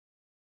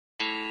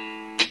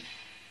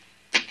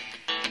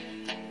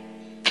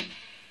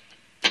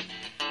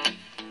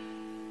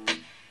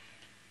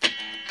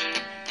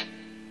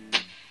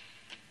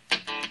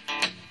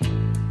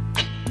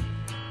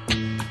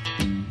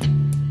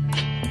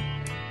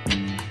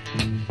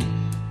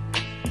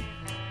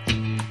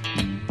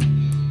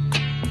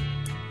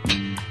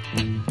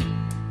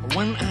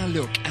When I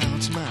look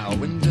out my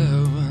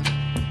window,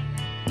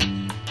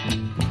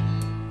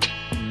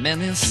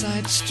 many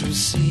sights to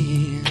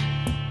see.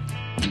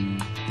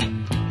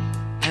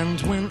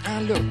 And when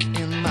I look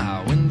in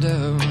my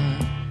window,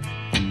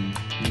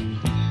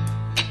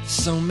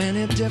 so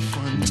many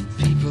different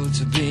people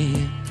to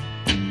be,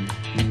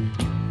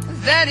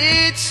 that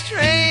it's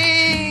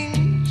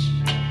strange,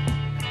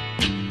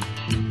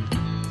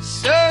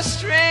 so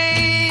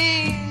strange.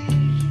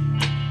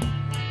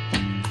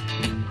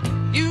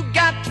 You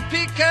got to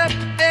pick up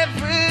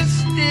every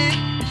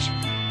stitch.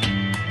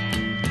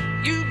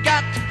 You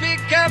got to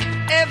pick up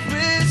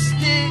every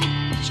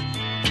stitch.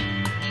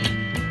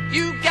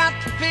 You got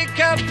to pick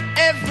up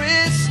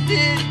every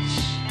stitch.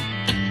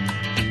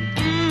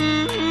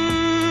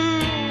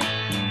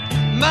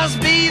 Must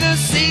be the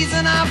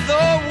season of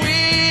the witch.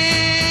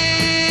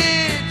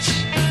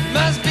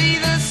 Must be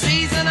the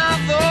season of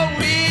the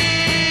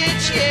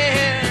witch,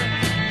 yeah.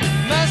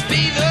 Must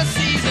be the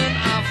season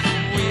of the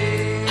witch.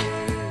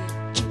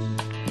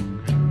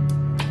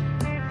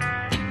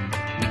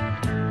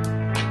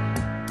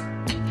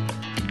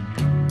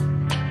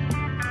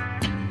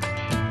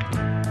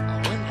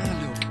 When I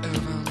look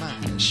over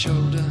my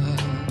shoulder,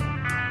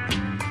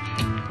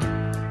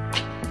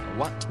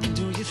 what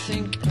do you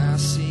think I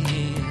see?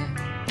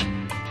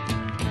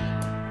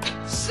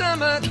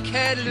 Summer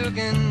cat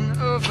looking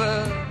over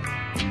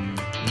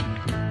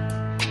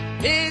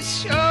his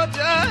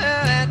shoulder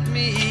at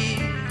me,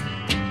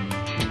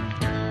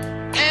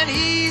 and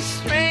he's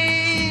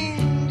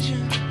strange,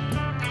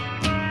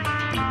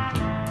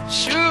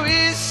 sure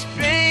is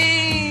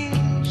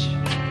strange.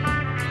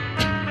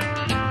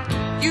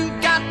 You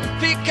got to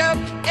pick up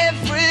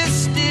every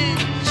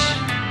stitch.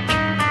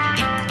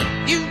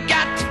 You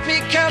got to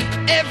pick up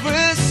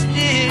every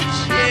stitch,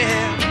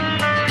 yeah.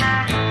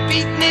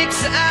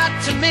 Beatniks out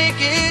to make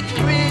it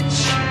rich.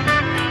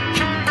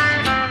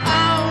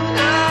 Oh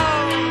no,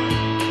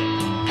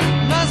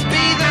 must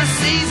be the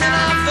season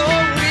of the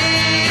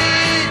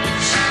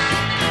witch.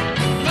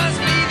 Must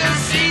be the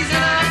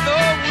season of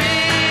the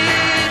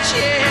witch,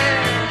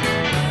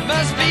 yeah.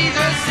 Must be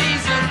the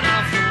season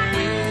of the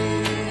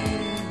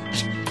witch.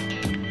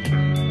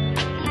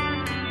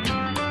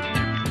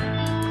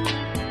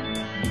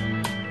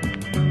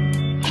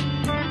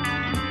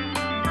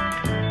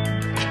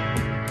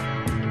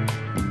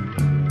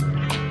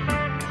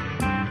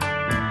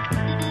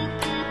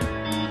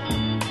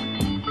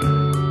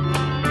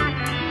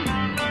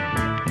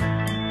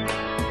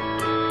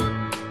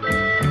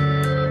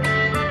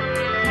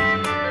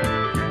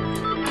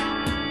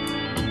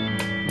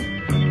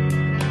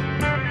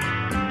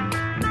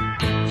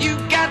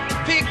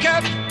 Pick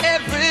up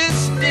every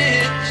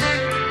stitch.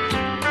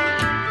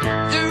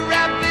 The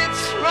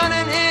rabbit's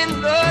running in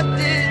the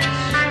ditch.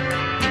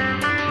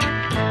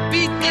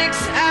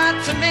 Beatniks out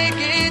to make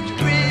it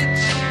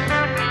rich.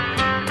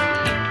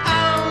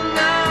 Oh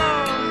no,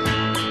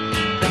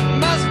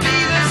 must be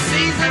the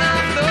season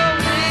of the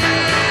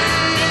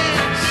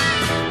witch.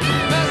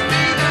 Must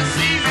be the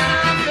season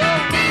of the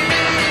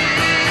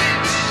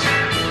witch.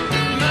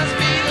 Must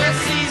be the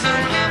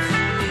season of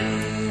the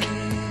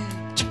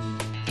witch.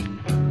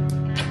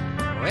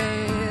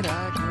 Where'd I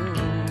go?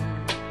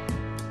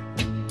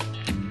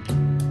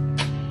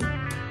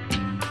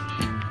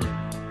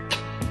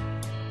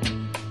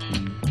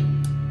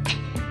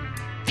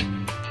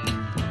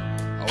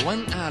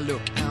 When I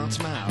look out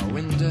my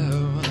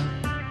window,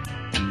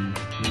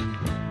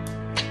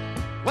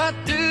 what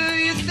do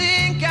you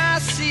think I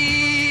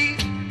see?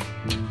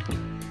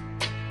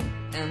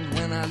 And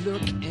when I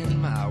look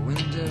in my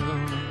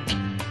window,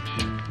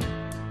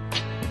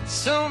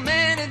 so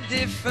many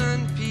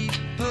different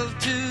people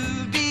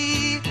to be.